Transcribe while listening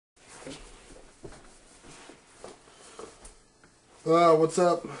What's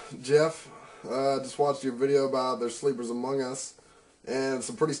up, Jeff? Just watched your video about there's sleepers among us, and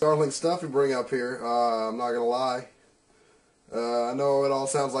some pretty startling stuff you bring up here. I'm not gonna lie. I know it all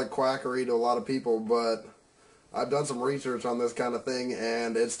sounds like quackery to a lot of people, but I've done some research on this kind of thing,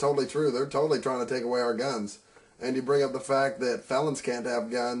 and it's totally true. They're totally trying to take away our guns. And you bring up the fact that felons can't have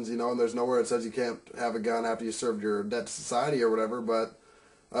guns, you know, and there's nowhere it says you can't have a gun after you served your debt to society or whatever, but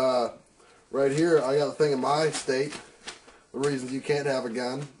right here, I got a thing in my state, the reasons you can't have a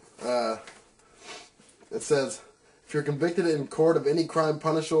gun. It says, if you're convicted in court of any crime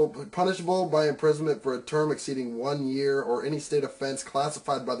punishable by imprisonment for a term exceeding 1 year or any state offense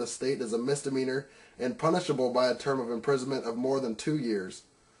classified by the state as a misdemeanor and punishable by a term of imprisonment of more than 2 years.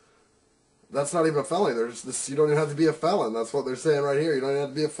 That's not even a felony. You don't even have to be a felon. That's what they're saying right here. You don't even have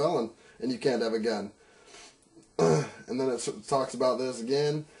to be a felon, and you can't have a gun. And then it talks about this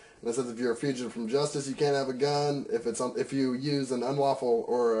again. And it says if you're a fugitive from justice, you can't have a gun. If you use an unlawful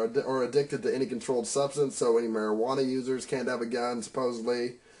or addicted to any controlled substance, so any marijuana users can't have a gun,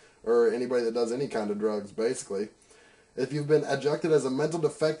 supposedly, or anybody that does any kind of drugs, basically. If you've been adjudged as a mental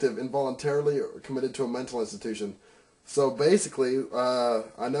defective involuntarily or committed to a mental institution. So basically,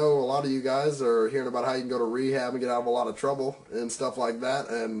 I know a lot of you guys are hearing about how you can go to rehab and get out of a lot of trouble and stuff like that,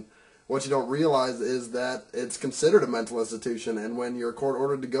 and what you don't realize is that it's considered a mental institution, and when you're court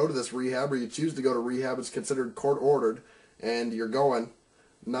ordered to go to this rehab or you choose to go to rehab, it's considered court ordered, and you're going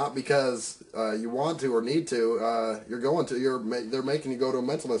not because you want to or need to. You're going to. They're making you go to a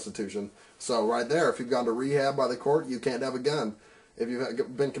mental institution. So right there, if you've gone to rehab by the court, you can't have a gun. If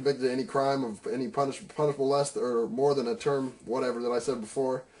you've been convicted of any crime of any punishable less or more than a term, whatever that I said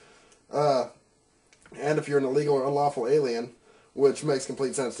before, and if you're an illegal or unlawful alien, which makes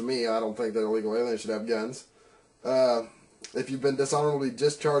complete sense to me. I don't think that illegal aliens should have guns. If you've been dishonorably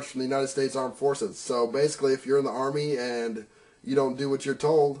discharged from the United States Armed Forces. So basically, if you're in the Army and you don't do what you're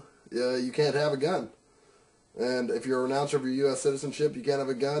told, you can't have a gun. And if you're a renouncer of your U.S. citizenship, you can't have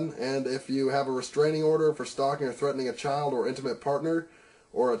a gun. And if you have a restraining order for stalking or threatening a child or intimate partner,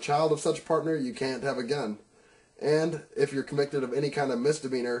 or a child of such partner, you can't have a gun. And if you're convicted of any kind of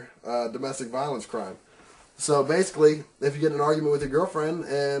misdemeanor, domestic violence crime. So basically, if you get in an argument with your girlfriend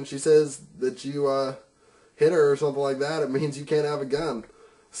and she says that you hit her or something like that, it means you can't have a gun.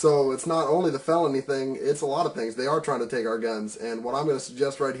 So it's not only the felony thing, it's a lot of things. They are trying to take our guns. And what I'm going to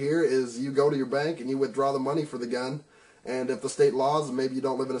suggest right here is you go to your bank and you withdraw the money for the gun. And if the state laws, maybe you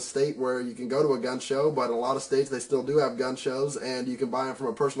don't live in a state where you can go to a gun show, but in a lot of states they still do have gun shows, and you can buy them from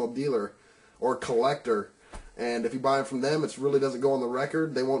a personal dealer or collector. And if you buy them from them, it really doesn't go on the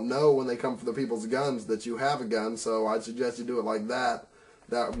record. They won't know when they come for the people's guns that you have a gun, so I'd suggest you do it like that.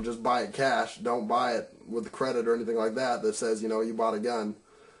 Just buy it cash. Don't buy it with credit or anything like that that says, you know, you bought a gun.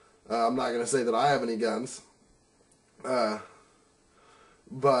 I'm not going to say that I have any guns,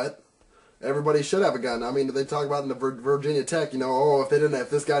 but everybody should have a gun. I mean, they talk about in the Virginia Tech, you know, oh, if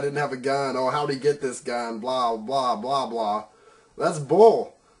this guy didn't have a gun, oh, how'd he get this gun, blah, blah, blah, blah. That's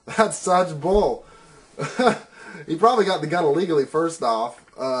bull. That's such bull. He probably got the gun illegally, first off,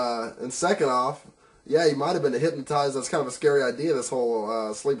 and second off, yeah, he might have been hypnotized. That's kind of a scary idea, this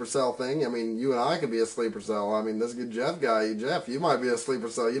whole sleeper cell thing. I mean, you and I could be a sleeper cell. I mean, this good Jeff, you might be a sleeper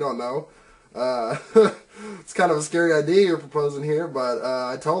cell. You don't know. It's kind of a scary idea you're proposing here, but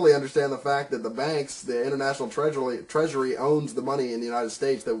I totally understand the fact that the banks, the international treasury owns the money in the United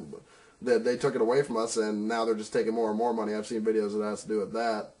States, that they took it away from us, and now they're just taking more and more money. I've seen videos that has to do with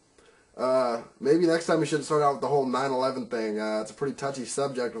that. Maybe next time we should start out with the whole 9/11 thing. It's a pretty touchy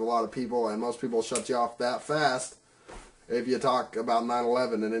subject with a lot of people, and most people shut you off that fast if you talk about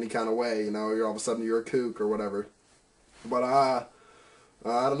 9/11 in any kind of way. You know, you're all of a sudden you're a kook or whatever. But I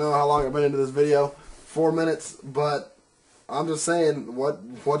don't know how long I've been into this video, 4 minutes, but I'm just saying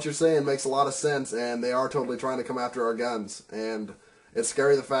what you're saying makes a lot of sense, and they are totally trying to come after our guns. And it's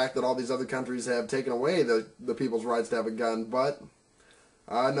scary the fact that all these other countries have taken away the people's rights to have a gun, but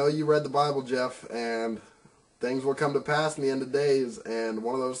I know you read the Bible, Jeff, and things will come to pass in the end of days, and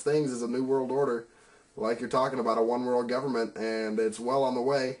one of those things is a new world order, like you're talking about, a one-world government, and it's well on the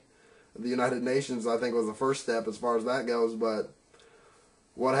way. The United Nations, I think, was the first step as far as that goes, but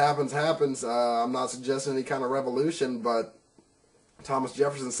what happens, happens. I'm not suggesting any kind of revolution, but Thomas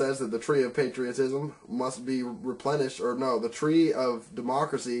Jefferson says that the tree of patriotism must be replenished, or no, the tree of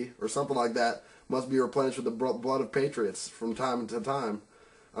democracy, or something like that, must be replenished with the blood of patriots from time to time.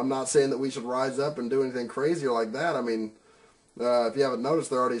 I'm not saying that we should rise up and do anything crazier like that. I mean, if you haven't noticed,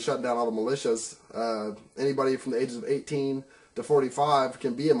 they're already shutting down all the militias. Anybody from the ages of 18 to 45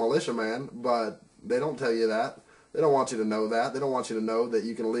 can be a militiaman, but they don't tell you that. They don't want you to know that. They don't want you to know that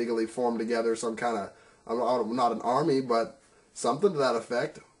you can legally form together some kind of, not an army, but something to that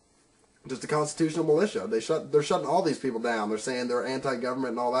effect. Just a constitutional militia. They're shutting all these people down. They're saying they're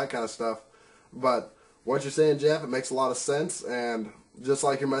anti-government and all that kind of stuff. But what you're saying, Jeff, it makes a lot of sense. And just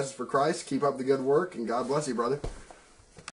like your message for Christ, keep up the good work, and God bless you, brother.